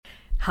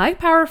Hi,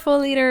 powerful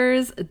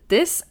leaders.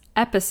 This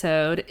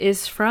episode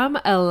is from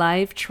a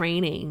live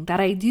training that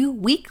I do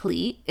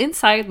weekly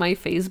inside my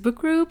Facebook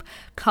group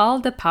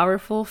called the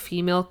Powerful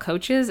Female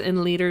Coaches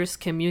and Leaders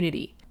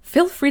Community.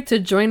 Feel free to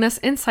join us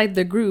inside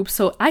the group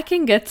so I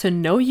can get to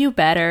know you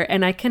better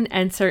and I can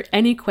answer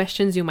any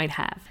questions you might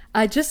have.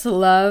 I just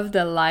love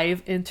the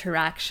live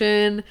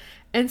interaction,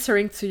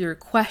 answering to your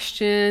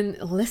question,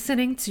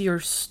 listening to your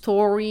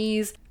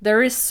stories.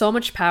 There is so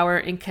much power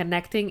in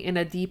connecting in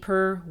a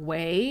deeper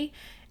way,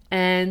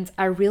 and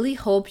I really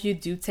hope you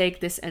do take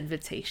this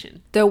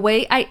invitation. The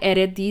way I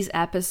edit these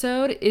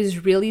episodes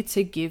is really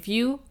to give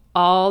you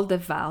all the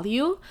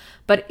value,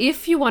 but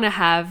if you want to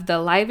have the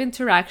live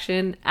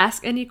interaction,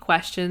 ask any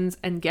questions,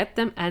 and get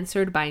them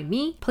answered by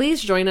me,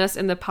 please join us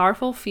in the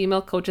Powerful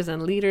Female Coaches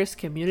and Leaders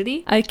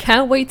community. I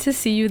can't wait to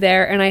see you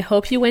there, and I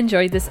hope you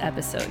enjoyed this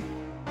episode.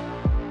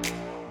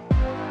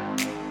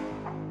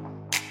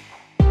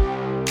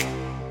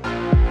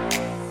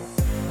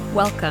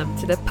 Welcome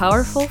to the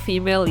Powerful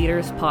Female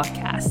Leaders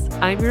Podcast.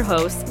 I'm your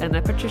host,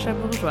 Anna Patricia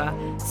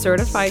Bourgeois,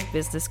 certified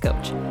business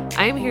coach.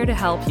 I am here to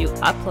help you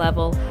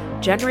up-level,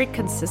 generate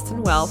consistent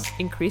wealth,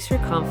 increase your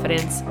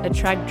confidence,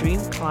 attract dream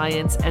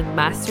clients, and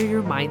master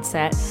your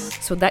mindset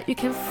so that you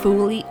can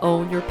fully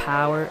own your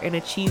power and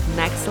achieve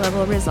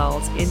next-level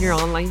results in your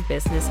online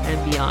business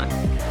and beyond.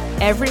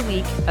 Every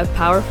week, a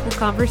powerful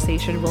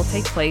conversation will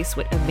take place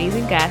with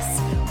amazing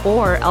guests,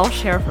 or I'll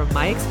share from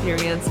my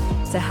experience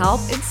to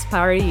help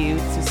inspire you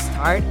to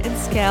start and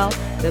scale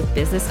the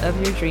business of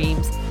your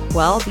dreams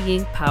while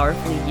being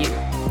powerfully you.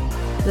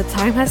 The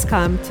time has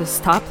come to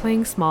stop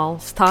playing small,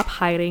 stop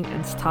hiding,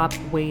 and stop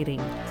waiting.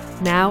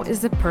 Now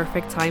is the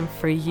perfect time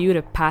for you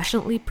to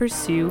passionately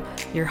pursue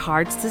your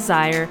heart's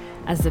desire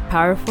as the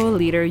powerful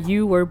leader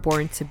you were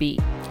born to be.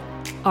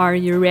 Are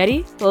you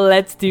ready?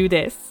 Let's do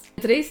this.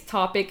 Today's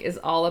topic is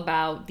all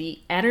about the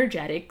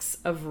energetics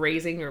of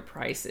raising your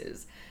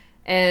prices.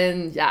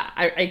 And yeah,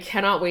 I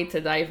cannot wait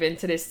to dive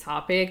into this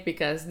topic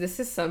because this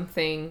is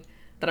something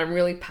that I'm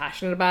really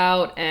passionate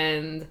about.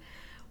 And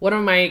one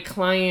of my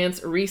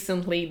clients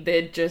recently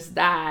did just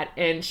that,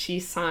 and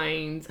she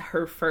signed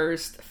her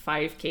first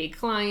 5K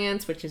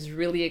clients, which is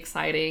really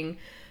exciting.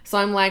 So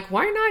I'm like,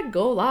 why not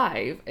go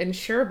live and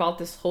share about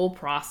this whole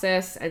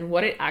process and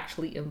what it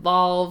actually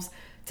involves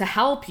to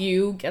help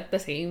you get the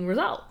same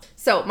result.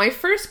 So my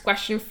first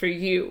question for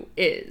you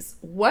is,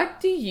 what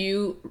do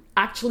you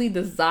actually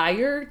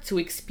desire to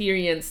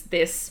experience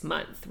this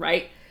month,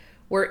 right?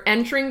 We're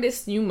entering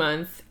this new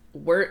month.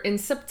 We're in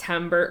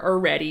September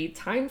already.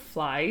 Time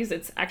flies.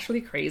 It's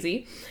actually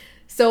crazy.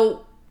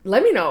 So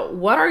let me know,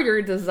 what are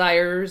your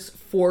desires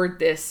for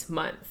this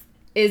month?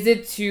 Is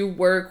it to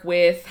work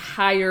with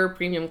higher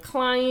premium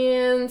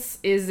clients?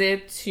 Is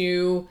it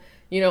to,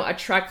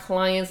 attract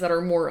clients that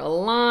are more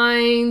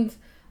aligned?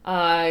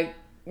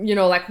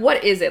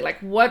 What is it? Like,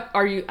 what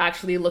are you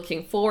actually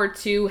looking forward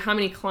to? How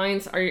many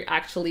clients are you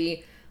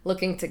actually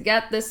looking to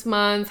get this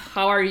month?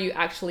 How are you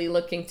actually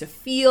looking to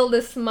feel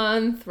this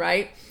month,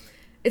 right?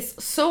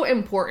 It's so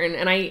important.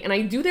 And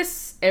I do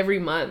this every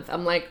month.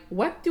 I'm like,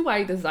 what do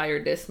I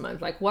desire this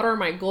month? Like, what are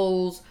my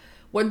goals?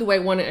 What do I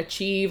want to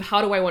achieve?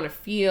 How do I want to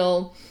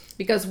feel?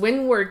 Because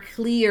when we're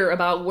clear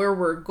about where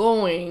we're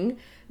going,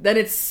 then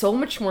it's so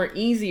much more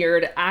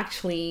easier to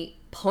actually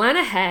plan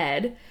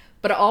ahead,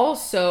 but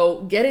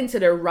also get into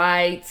the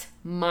right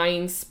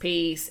mind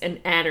space and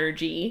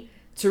energy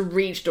to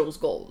reach those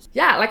goals.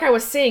 Yeah, like I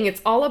was saying,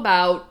 it's all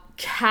about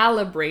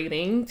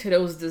calibrating to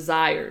those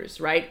desires,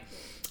 right?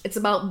 It's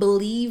about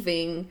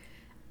believing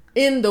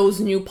in those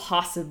new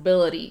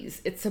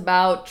possibilities. It's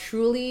about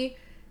truly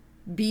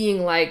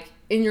being like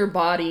in your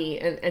body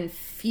and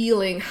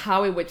feeling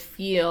how it would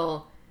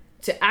feel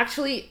to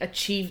actually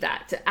achieve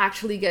that, to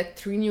actually get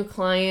 3 new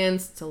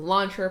clients, to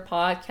launch your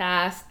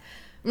podcast.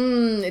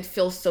 It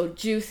feels so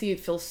juicy. It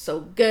feels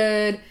so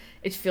good.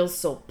 It feels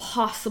so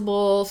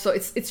possible. So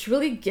it's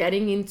really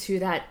getting into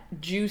that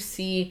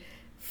juicy,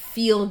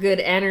 feel good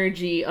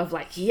energy of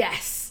like,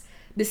 yes,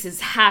 this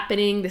is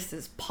happening. This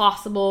is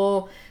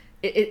possible.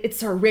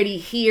 It's already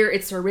here.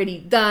 It's already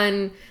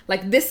done.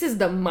 Like, this is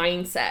the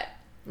mindset,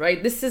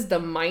 right? This is the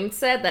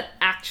mindset that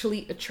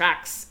actually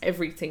attracts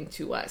everything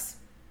to us.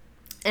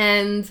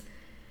 And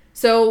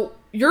so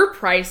your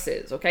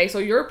prices, okay? So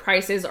your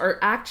prices are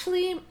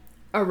actually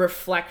a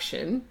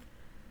reflection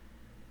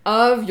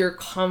of your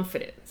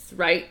confidence,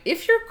 right?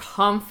 If you're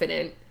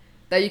confident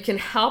that you can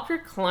help your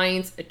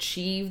clients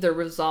achieve the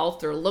result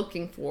they're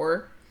looking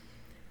for,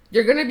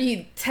 you're going to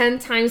be 10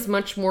 times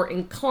much more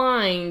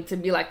inclined to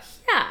be like,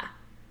 yeah,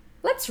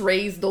 let's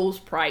raise those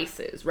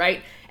prices,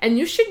 right? And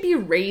you should be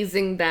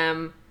raising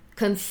them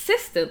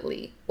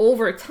consistently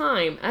over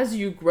time. As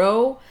you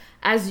grow,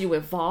 as you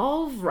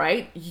evolve,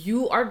 right?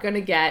 You are going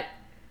to get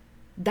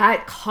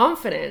that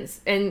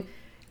confidence. And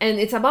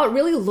it's about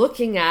really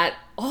looking at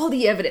all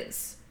the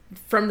evidence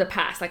from the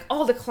past, like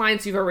all the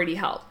clients you've already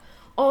helped,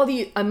 all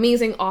the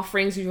amazing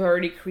offerings you've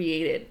already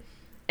created,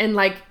 and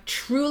like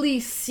truly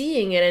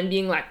seeing it and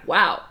being like,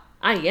 wow,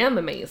 I am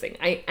amazing.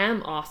 I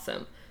am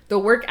awesome. The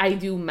work I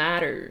do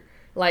matter.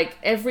 Like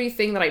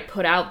everything that I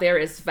put out there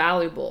is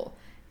valuable.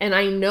 And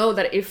I know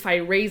that if I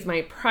raise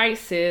my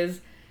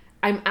prices,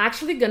 I'm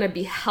actually going to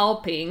be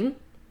helping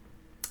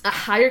a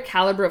higher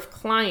caliber of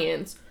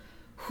clients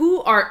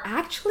who are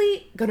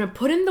actually going to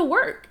put in the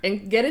work,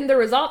 and getting the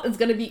result is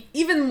going to be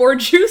even more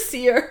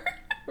juicier,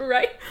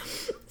 right?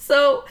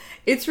 So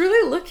it's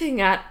really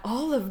looking at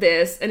all of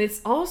this, and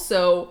it's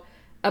also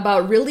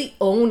about really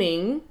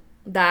owning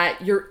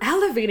that you're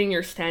elevating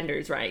your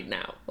standards right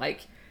now.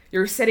 Like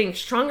you're setting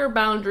stronger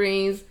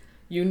boundaries,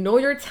 you know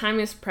your time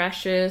is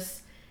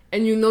precious,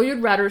 and you know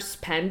you'd rather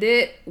spend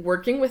it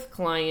working with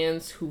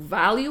clients who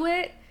value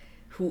it,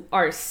 who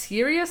are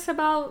serious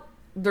about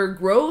their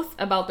growth,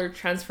 about their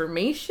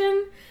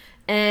transformation.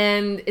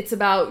 And it's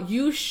about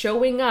you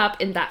showing up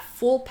in that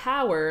full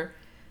power,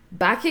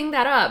 backing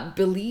that up,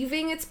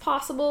 believing it's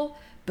possible,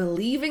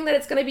 believing that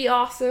it's going to be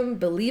awesome,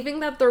 believing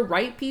that the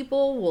right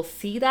people will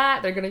see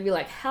that. They're going to be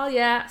like, hell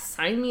yeah,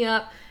 sign me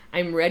up.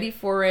 I'm ready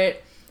for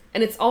it.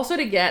 And it's also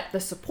to get the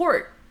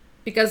support,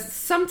 because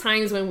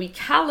sometimes when we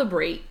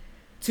calibrate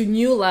to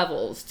new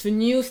levels, to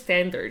new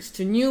standards,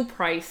 to new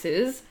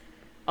prices,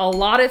 a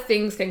lot of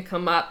things can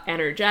come up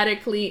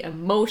energetically,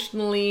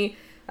 emotionally.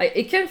 Like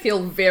it can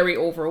feel very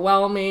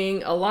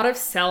overwhelming. A lot of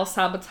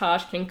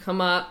self-sabotage can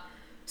come up.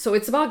 So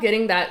it's about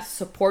getting that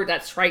support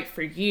that's right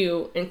for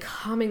you and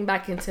coming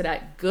back into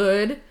that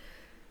good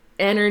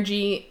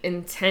energy,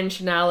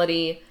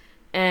 intentionality,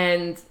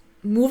 and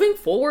moving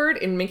forward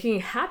and making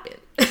it happen,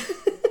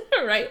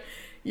 right?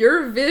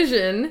 Your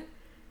vision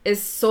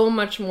is so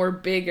much more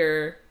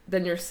bigger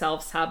than your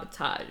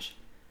self-sabotage.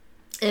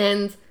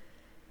 And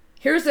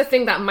here's the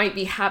thing that might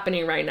be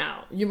happening right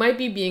now. You might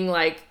be being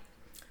like,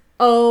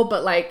 oh,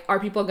 but like, are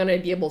people going to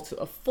be able to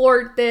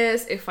afford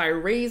this? If I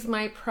raise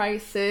my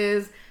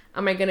prices,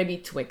 am I going to be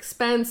too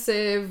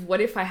expensive?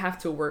 What if I have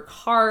to work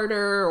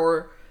harder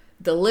or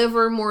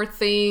deliver more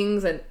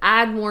things and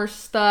add more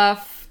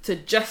stuff to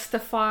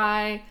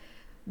justify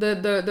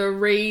the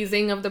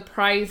raising of the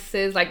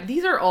prices? Like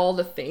these are all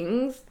the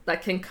things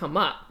that can come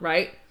up,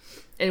 right?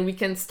 And we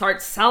can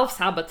start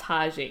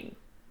self-sabotaging.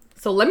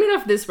 So let me know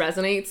if this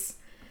resonates.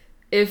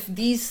 If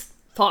these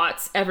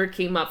thoughts ever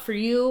came up for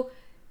you,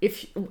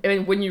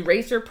 when you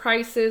raise your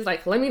prices,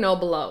 like let me know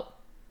below,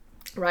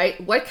 right?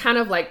 What kind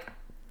of like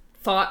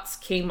thoughts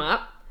came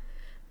up?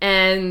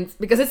 And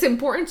because it's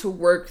important to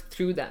work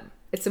through them.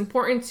 It's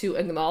important to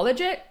acknowledge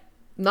it,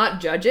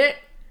 not judge it,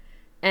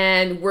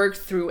 and work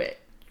through it.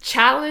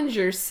 Challenge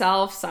your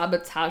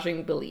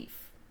self-sabotaging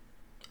belief.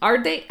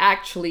 Are they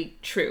actually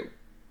true?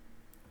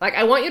 Like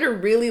I want you to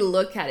really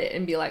look at it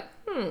and be like,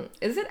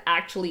 is it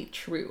actually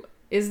true?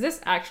 Is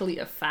this actually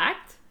a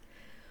fact?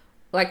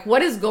 Like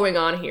what is going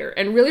on here?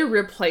 And really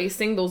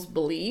replacing those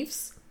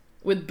beliefs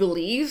with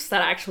beliefs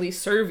that actually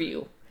serve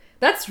you.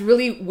 That's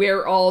really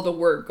where all the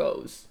work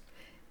goes.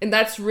 And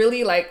that's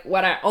really like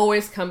what I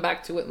always come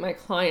back to with my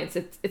clients.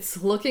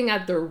 It's looking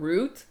at the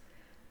root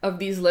of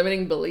these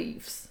limiting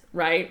beliefs,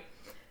 right?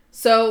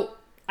 So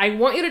I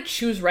want you to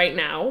choose right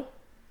now,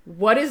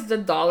 what is the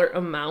dollar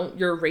amount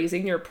you're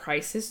raising your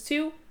prices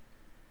to?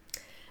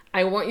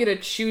 I want you to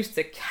choose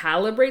to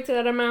calibrate to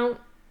that amount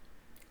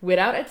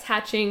without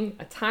attaching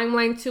a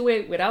timeline to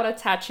it, without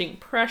attaching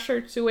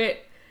pressure to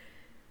it.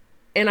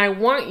 And I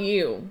want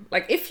you,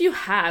 like if you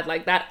had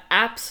like that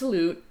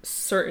absolute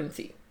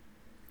certainty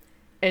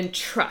and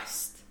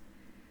trust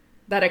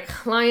that a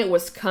client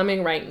was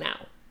coming right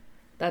now,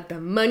 that the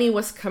money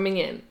was coming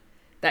in,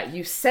 that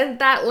you sent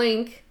that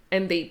link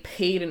and they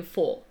paid in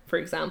full, for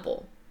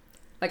example,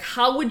 like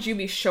how would you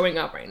be showing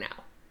up right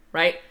now,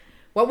 right?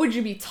 What would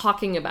you be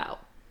talking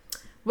about?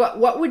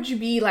 What would you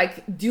be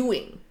like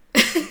doing?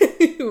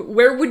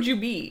 Where would you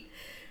be?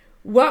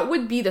 What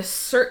would be the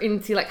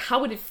certainty? Like how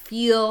would it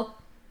feel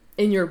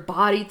in your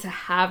body to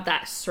have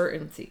that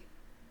certainty,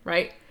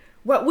 right?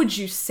 What would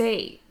you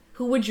say?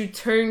 Who would you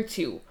turn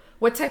to?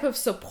 What type of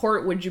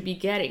support would you be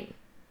getting,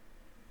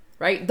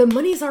 right? The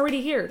money's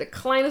already here. The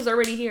client is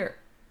already here.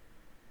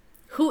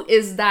 Who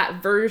is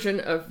that version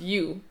of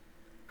you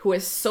who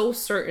is so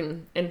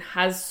certain and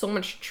has so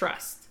much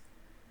trust,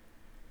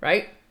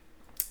 right?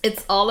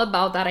 It's all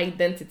about that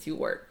identity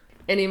work.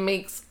 And it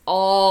makes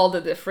all the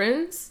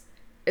difference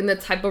in the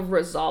type of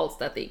results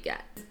that they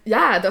get.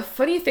 Yeah, the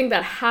funny thing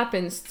that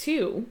happens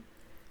too,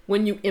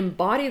 when you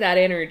embody that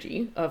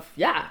energy of,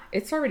 yeah,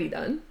 it's already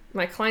done.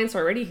 My client's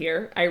already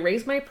here. I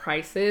raised my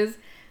prices.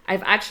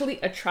 I've actually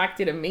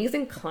attracted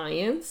amazing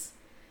clients.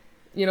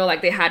 You know,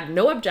 like they had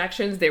no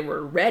objections. They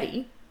were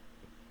ready.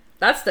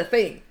 That's the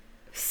thing.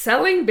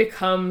 Selling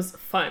becomes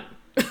fun.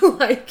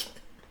 Like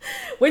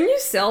when you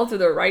sell to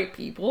the right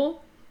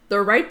people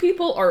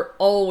are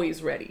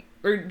always ready.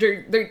 Or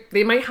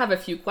they might have a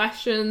few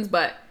questions,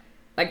 but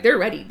like they're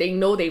ready. They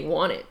know they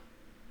want it,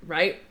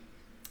 right?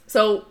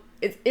 So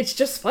it's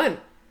just fun.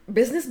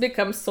 Business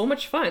becomes so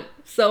much fun.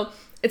 So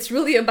it's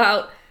really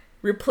about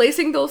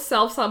replacing those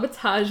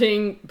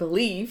self-sabotaging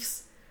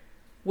beliefs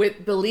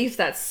with beliefs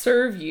that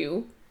serve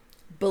you,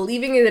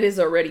 believing that it is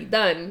already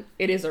done,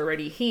 it is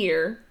already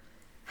here,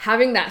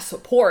 having that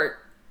support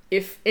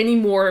if any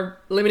more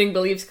limiting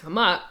beliefs come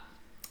up,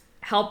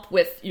 help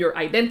with your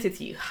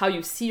identity, how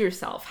you see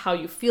yourself, how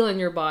you feel in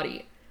your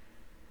body.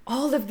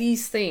 All of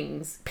these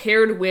things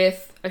paired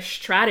with a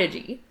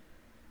strategy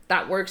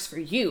that works for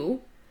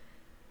you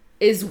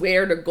is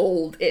where the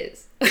gold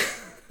is,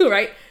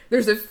 right?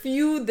 There's a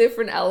few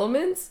different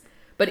elements,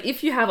 but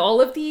if you have all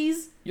of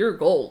these, you're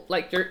gold,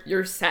 like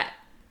you're set.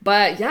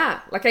 But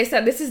yeah, like I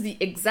said, this is the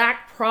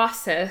exact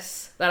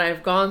process that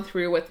I've gone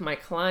through with my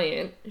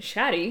client,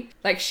 Shadi.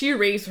 Like, she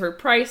raised her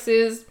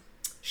prices.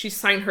 She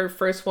signed her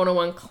first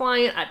one-on-one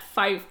client at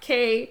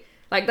 $5,000.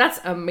 Like, that's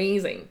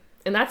amazing.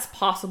 And that's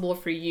possible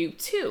for you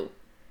too,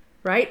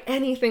 right?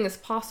 Anything is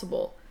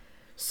possible.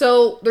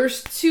 So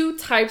there's two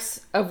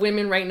types of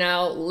women right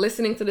now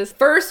listening to this.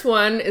 First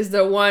one is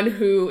the one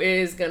who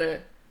is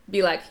gonna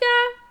be like,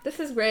 yeah, this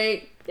is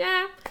great.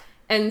 Yeah.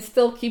 And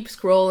still keep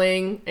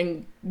scrolling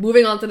and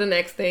moving on to the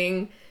next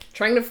thing,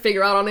 trying to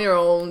figure out on their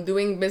own,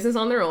 doing business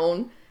on their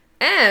own.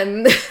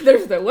 And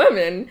there's the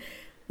woman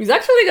who's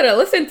actually gonna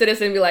listen to this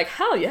and be like,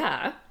 hell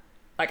yeah.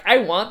 Like, I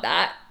want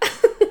that.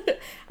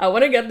 I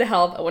want to get the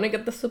help. I want to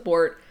get the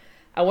support.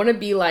 I want to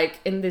be like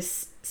in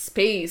this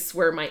space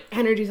where my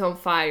energy's on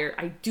fire.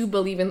 I do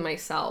believe in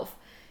myself.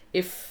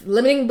 If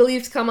limiting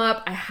beliefs come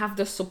up, I have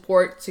the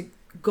support to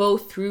go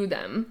through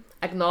them,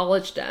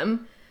 acknowledge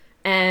them.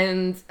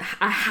 And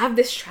I have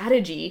this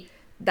strategy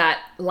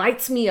that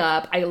lights me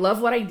up. I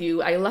love what I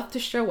do. I love to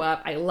show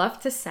up. I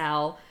love to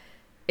sell.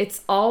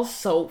 It's all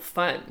so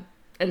fun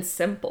and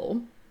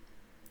simple,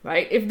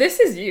 right? If this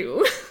is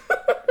you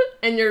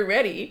and you're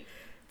ready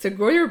to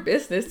grow your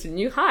business to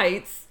new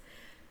heights,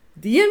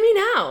 DM me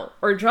now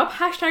or drop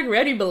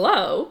 #ready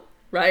below,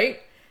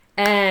 right?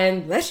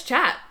 And let's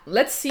chat.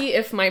 Let's see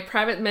if my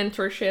private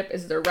mentorship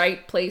is the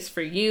right place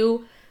for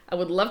you. I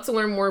would love to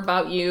learn more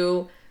about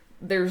you.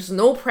 There's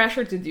no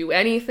pressure to do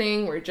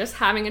anything. We're just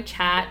having a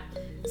chat.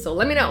 So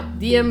let me know.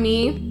 DM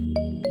me.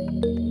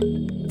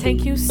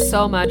 Thank you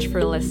so much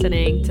for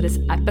listening to this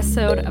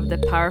episode of the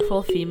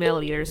Powerful Female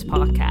Leaders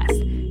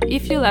Podcast.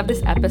 If you love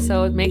this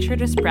episode, make sure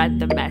to spread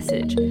the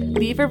message,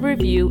 leave a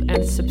review,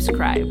 and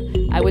subscribe.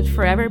 I would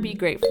forever be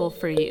grateful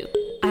for you.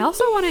 I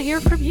also want to hear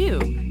from you,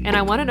 and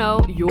I want to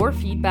know your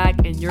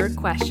feedback and your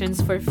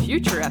questions for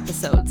future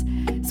episodes.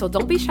 So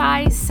don't be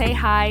shy, say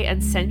hi,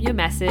 and send me a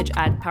message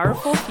at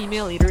Powerful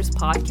Female Leaders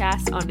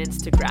Podcast on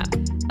Instagram.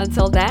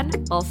 Until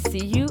then, I'll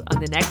see you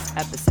on the next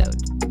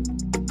episode.